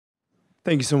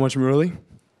Thank you so much, Murali.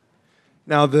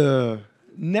 Now, the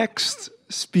next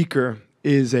speaker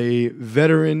is a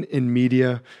veteran in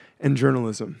media and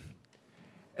journalism.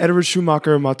 Edward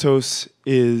Schumacher-Mathos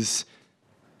is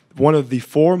one of the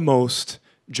foremost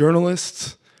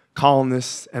journalists,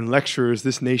 columnists, and lecturers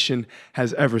this nation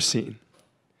has ever seen.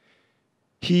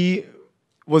 He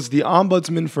was the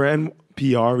ombudsman for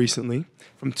NPR recently,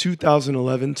 from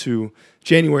 2011 to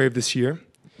January of this year,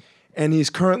 and he's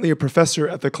currently a professor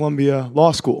at the Columbia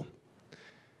Law School.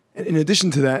 And in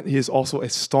addition to that, he is also a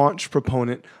staunch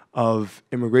proponent of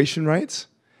immigration rights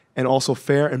and also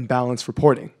fair and balanced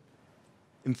reporting.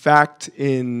 In fact,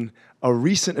 in a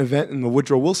recent event in the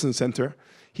Woodrow Wilson Center,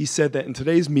 he said that in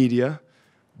today's media,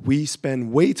 we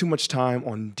spend way too much time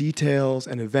on details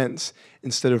and events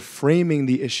instead of framing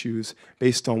the issues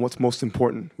based on what's most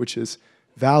important, which is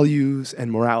values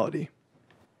and morality.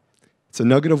 It's a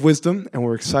nugget of wisdom, and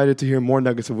we're excited to hear more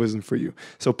nuggets of wisdom for you.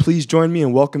 So please join me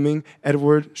in welcoming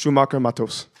Edward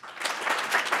Schumacher-Mathos.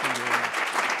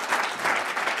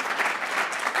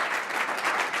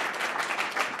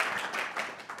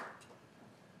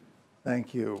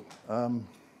 Thank you.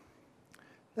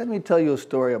 Let me tell you a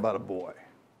story about a boy.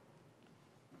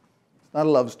 It's not a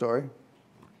love story.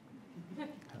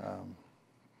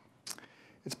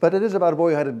 But it is about a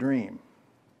boy who had a dream.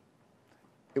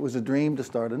 It was a dream to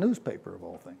start a newspaper, of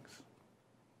all things.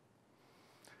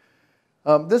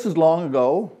 This was long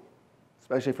ago,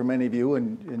 especially for many of you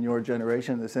in your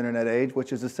generation, this internet age,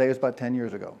 which is to say it's about 10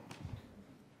 years ago.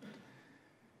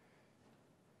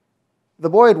 The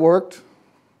boy had worked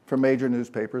for major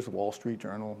newspapers, Wall Street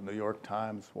Journal, New York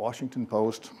Times, Washington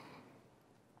Post.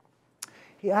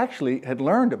 He actually had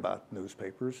learned about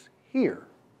newspapers here,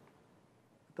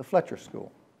 at the Fletcher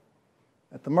School,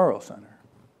 at the Murrow Center,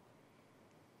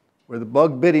 where the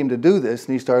bug bit him to do this,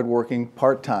 and he started working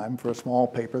part-time for a small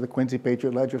paper, the Quincy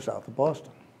Patriot Ledger, south of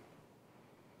Boston.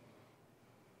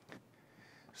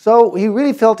 So he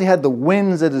really felt he had the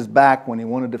winds at his back when he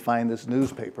wanted to find this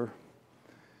newspaper,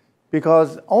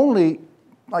 because only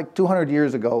like 200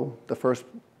 years ago, the first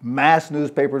mass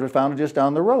newspapers were founded just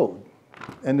down the road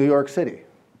in New York City,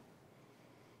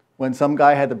 when some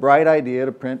guy had the bright idea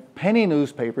to print penny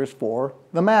newspapers for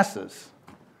the masses.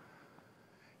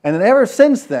 And then ever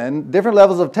since then, different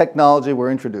levels of technology were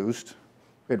introduced.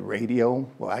 We had radio.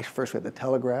 Well, actually, first we had the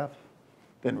telegraph,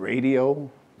 then radio,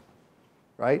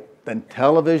 right? Then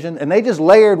television. And they just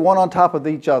layered one on top of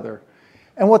each other.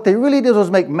 And what they really did was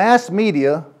make mass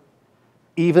media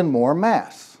even more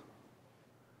mass.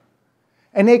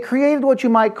 And they created what you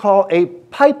might call a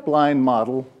pipeline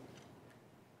model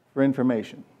for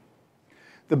information.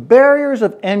 The barriers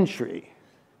of entry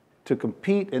to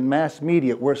compete in mass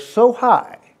media were so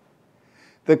high,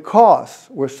 the costs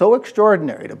were so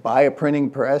extraordinary to buy a printing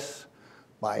press,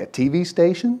 buy a TV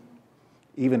station,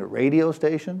 even a radio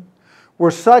station,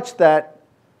 were such that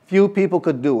few people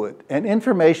could do it, and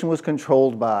information was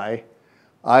controlled by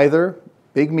either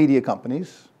big media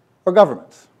companies or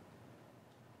governments,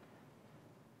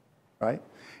 right?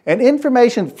 And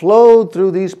information flowed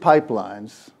through these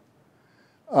pipelines,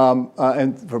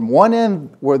 and from one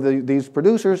end were these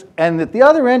producers, and at the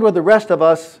other end were the rest of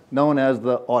us, known as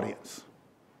the audience.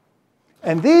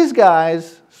 And these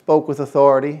guys spoke with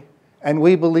authority, and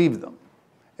we believed them.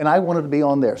 And I wanted to be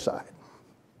on their side,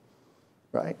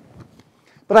 right?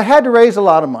 But I had to raise a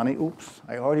lot of money. Oops,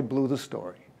 I already blew the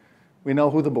story. We know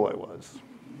who the boy was.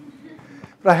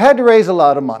 But I had to raise a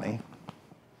lot of money,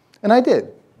 and I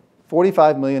did,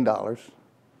 $45 million. And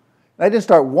I didn't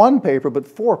start one paper, but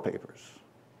 4 papers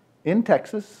in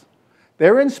Texas.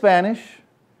 They're in Spanish,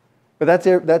 but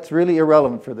that's really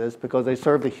irrelevant for this because they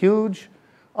served a huge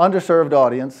underserved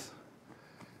audience,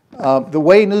 the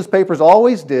way newspapers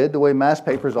always did, the way mass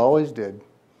papers always did.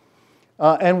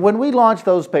 And when we launched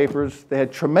those papers, they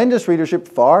had tremendous readership,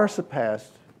 far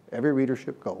surpassed every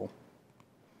readership goal.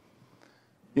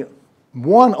 You know,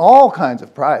 won all kinds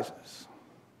of prizes,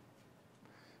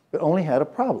 but only had a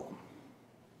problem.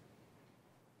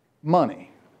 Money,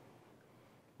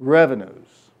 revenues,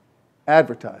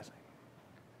 advertising.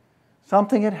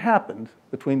 Something had happened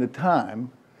between the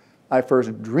time I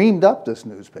first dreamed up this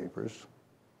newspapers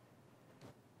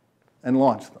and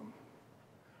launched them.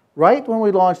 Right when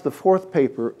we launched the 4th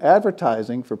paper,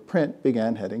 advertising for print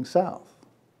began heading south.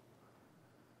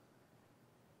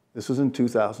 This was in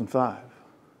 2005.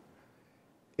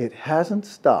 It hasn't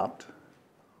stopped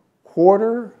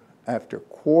quarter after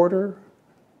quarter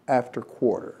after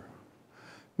quarter.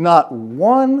 Not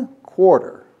one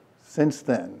quarter since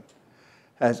then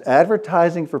has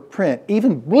advertising for print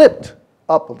even blipped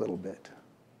up a little bit.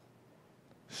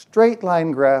 Straight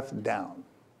line graph down.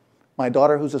 My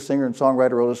daughter, who's a singer and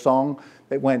songwriter, wrote a song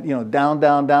that went, down,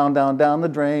 down, down, down, down the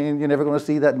drain. You're never going to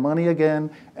see that money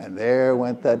again. And there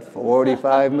went that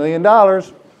 $45 million.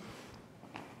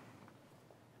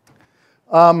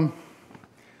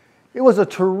 It was a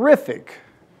terrific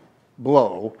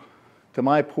blow to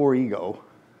my poor ego.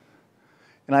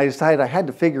 And I decided I had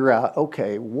to figure out,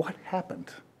 okay, what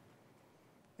happened?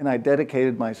 And I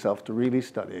dedicated myself to really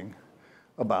studying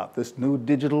about this new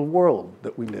digital world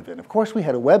that we live in. Of course, we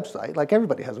had a website, like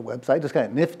everybody has a website, just kind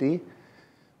of nifty,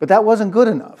 but that wasn't good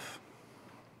enough.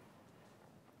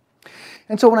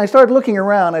 And so when I started looking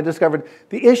around, I discovered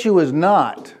the issue is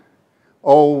not,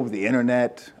 oh, the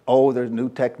internet, oh, there's new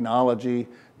technology.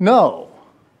 No.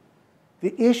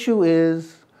 The issue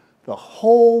is the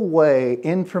whole way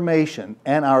information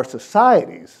and our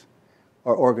societies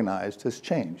are organized has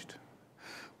changed.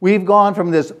 We've gone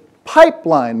from this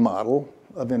pipeline model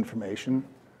of information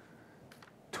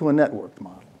to a networked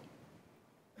model.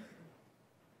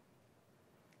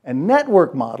 And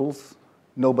network models,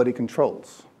 nobody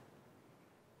controls.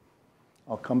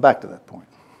 I'll come back to that point.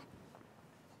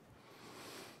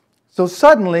 So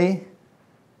suddenly,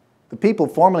 the people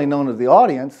formerly known as the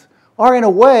audience are in a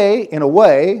way,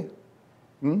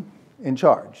 in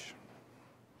charge.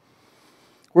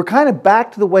 We're kind of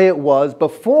back to the way it was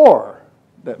before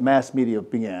that mass media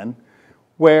began,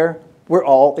 where we're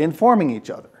all informing each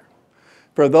other.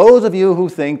 For those of you who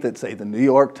think that, say, the New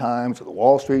York Times or the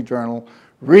Wall Street Journal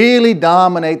really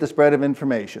dominate the spread of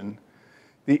information,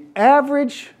 the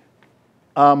average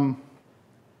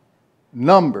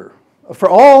number for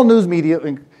all news media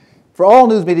you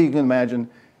can imagine,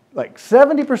 like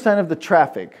 70% of the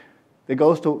traffic that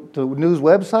goes to news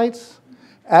websites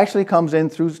actually comes in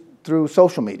through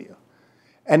social media.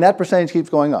 And that percentage keeps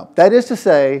going up. That is to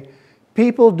say,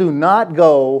 people do not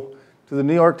go to the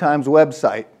New York Times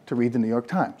website to read the New York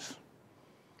Times.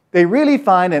 They really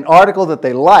find an article that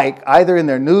they like, either in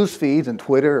their news feeds on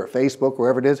Twitter or Facebook,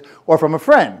 wherever it is, or from a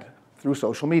friend, through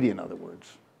social media, in other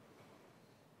words,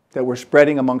 that we're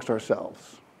spreading amongst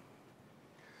ourselves.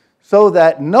 So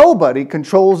that nobody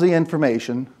controls the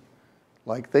information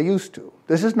like they used to.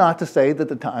 This is not to say that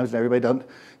the Times and everybody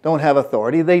don't have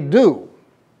authority. They do,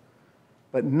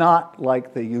 but not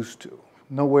like they used to.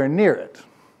 Nowhere near it.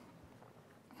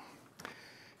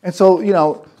 And so,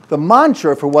 the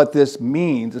mantra for what this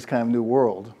means, this kind of new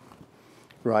world,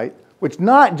 right, which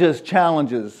not just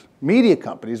challenges media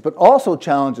companies, but also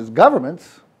challenges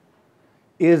governments,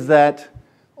 is that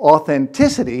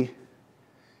authenticity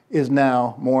is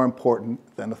now more important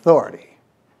than authority.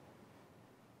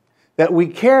 That we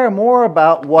care more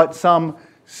about what some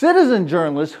citizen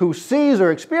journalist who sees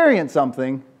or experiences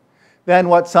something than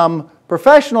what some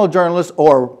professional journalist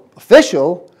or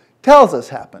official tells us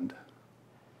happened.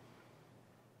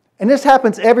 And this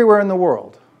happens everywhere in the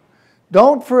world.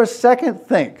 Don't for a second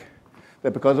think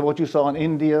that because of what you saw in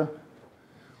India,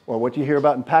 or what you hear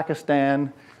about in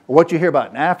Pakistan, or what you hear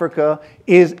about in Africa,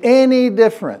 is any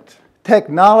different.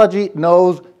 Technology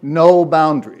knows no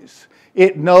boundaries.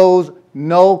 It knows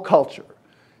no culture.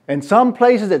 In some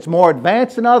places it's more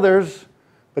advanced than others,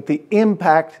 but the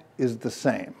impact is the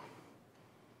same.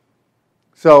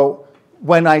 So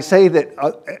when I say that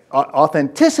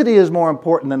authenticity is more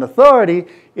important than authority,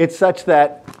 it's such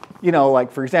that,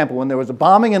 like for example, when there was a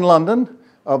bombing in London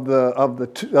of the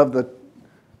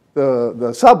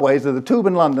subways, of the tube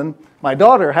in London, my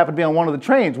daughter happened to be on one of the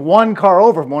trains, one car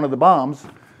over from one of the bombs.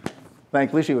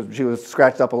 Thankfully, she was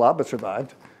scratched up a lot, but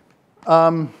survived.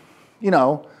 The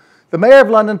mayor of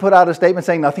London put out a statement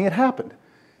saying nothing had happened.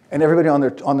 And everybody on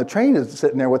the train is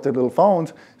sitting there with their little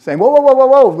phones saying, whoa, whoa, whoa,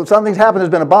 whoa, whoa, something's happened, there's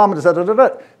been a bomb,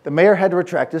 the mayor had to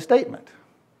retract his statement.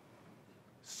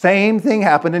 Same thing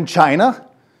happened in China.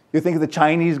 You think of the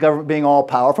Chinese government being all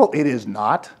powerful? It is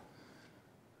not.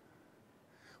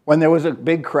 When there was a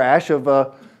big crash of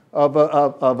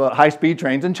high-speed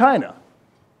trains in China.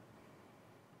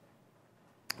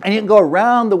 And you can go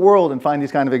around the world and find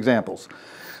these kind of examples.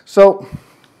 So,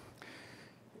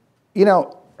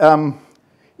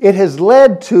 it has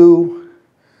led to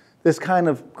this kind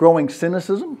of growing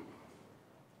cynicism,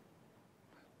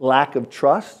 lack of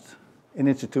trust in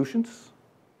institutions.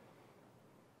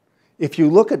 If you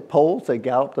look at polls, say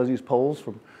Gallup does these polls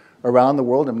from around the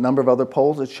world, and a number of other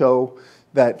polls that show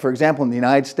that, for example, in the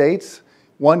United States,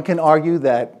 one can argue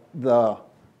that the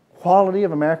quality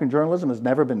of American journalism has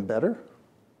never been better,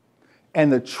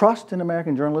 and the trust in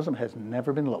American journalism has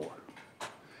never been lower.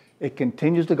 It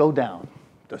continues to go down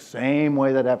the same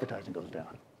way that advertising goes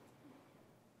down.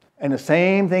 And the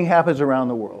same thing happens around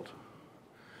the world.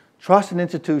 Trust in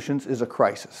institutions is a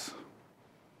crisis.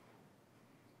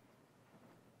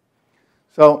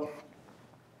 So,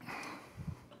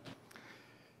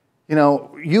 You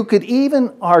know, you could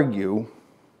even argue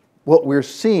what we're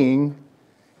seeing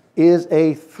is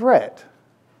a threat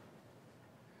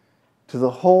to the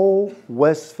whole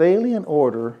Westphalian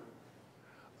order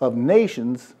of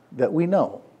nations that we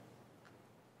know.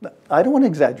 I don't want to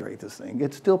exaggerate this thing.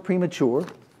 It's still premature,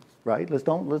 right? Let's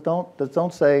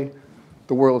don't say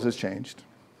the world has changed.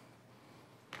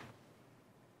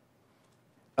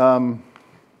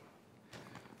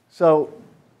 So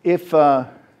if the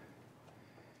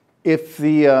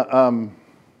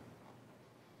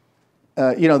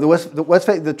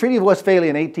Treaty of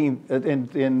Westphalia in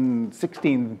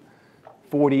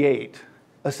 1648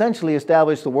 essentially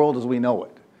established the world as we know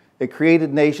it. It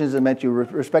created nations and meant you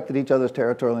respected each other's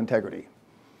territorial integrity.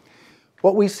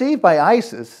 What we see by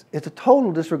ISIS is a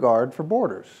total disregard for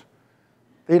borders.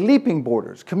 They're leaping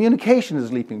borders. Communication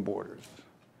is leaping borders.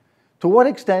 To what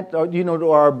extent are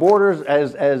our borders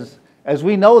as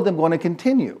we know them going to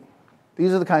continue?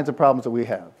 These are the kinds of problems that we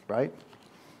have, right?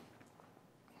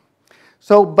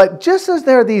 So, but just as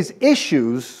there are these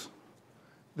issues,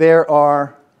 there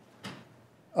are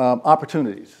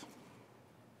opportunities.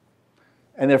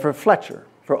 And they're for Fletcher,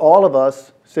 for all of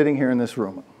us sitting here in this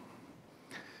room.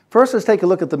 First, let's take a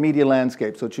look at the media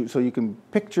landscape so you can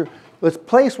picture, let's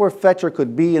place where Fletcher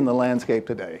could be in the landscape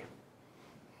today.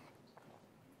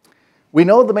 We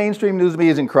know the mainstream news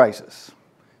media is in crisis.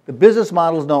 The business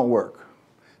models don't work.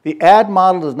 The ad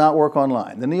model does not work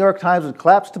online. The New York Times would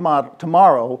collapse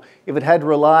tomorrow if it had to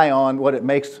rely on what it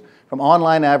makes from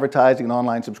online advertising and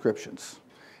online subscriptions,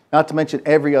 not to mention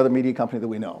every other media company that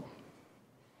we know.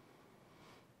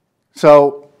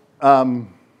 So,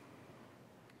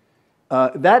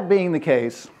 that being the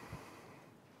case,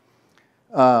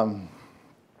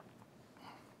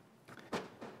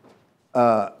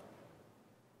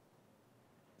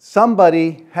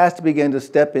 somebody has to begin to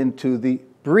step into the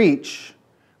breach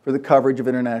for the coverage of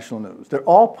international news. They're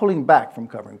all pulling back from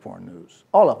covering foreign news.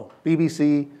 All of them.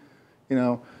 BBC,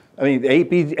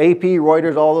 AP,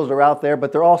 Reuters, all those are out there,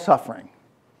 but they're all suffering.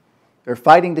 They're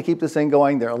fighting to keep this thing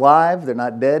going. They're alive. They're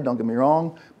not dead, don't get me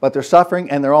wrong, but they're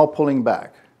suffering and they're all pulling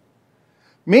back.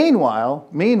 Meanwhile,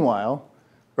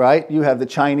 right, you have the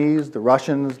Chinese, the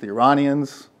Russians, the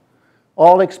Iranians,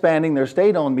 all expanding their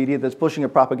state-owned media that's pushing a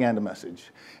propaganda message.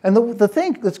 And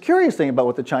the curious thing about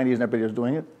what the Chinese and everybody is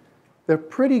doing, they're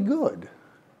pretty good.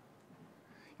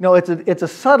 It's a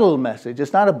subtle message.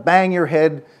 It's not a bang your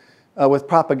head with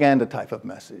propaganda type of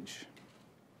message.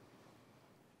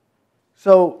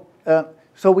 So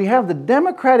we have the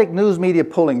democratic news media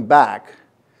pulling back.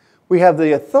 We have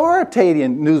the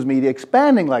authoritarian news media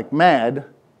expanding like mad,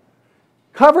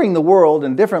 covering the world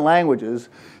in different languages.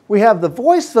 We have the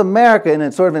Voice of America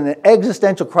in sort of an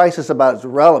existential crisis about its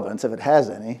relevance, if it has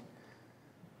any.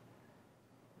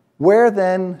 Where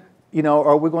then,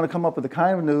 are we going to come up with the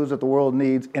kind of news that the world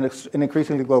needs in an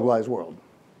increasingly globalized world?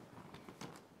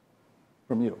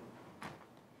 From you.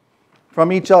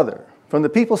 From each other. From the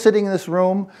people sitting in this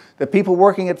room, the people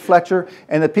working at Fletcher,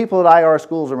 and the people at IR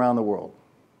schools around the world.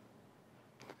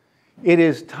 It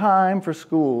is time for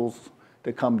schools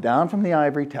to come down from the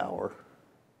ivory tower,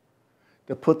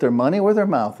 to put their money where their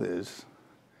mouth is,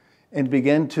 and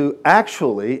begin to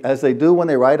actually, as they do when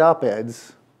they write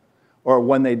op-eds, or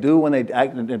when they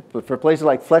act, for places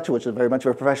like Fletcher, which is very much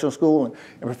of a professional school, and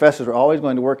professors are always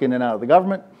going to work in and out of the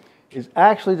government, is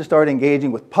actually to start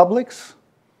engaging with publics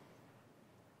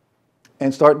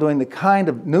and start doing the kind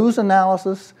of news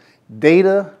analysis,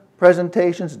 data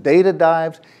presentations, data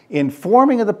dives,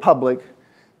 informing of the public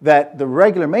that the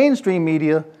regular mainstream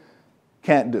media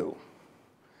can't do.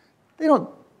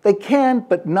 They can,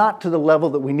 but not to the level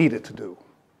that we need it to do.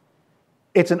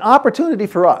 It's an opportunity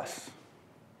for us.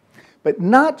 But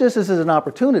not just as an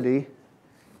opportunity,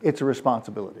 it's a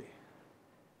responsibility.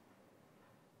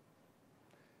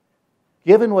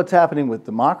 Given what's happening with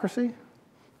democracy,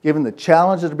 given the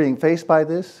challenges that are being faced by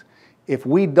this, if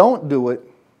we don't do it,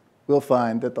 we'll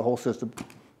find that the whole system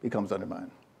becomes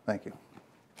undermined. Thank you.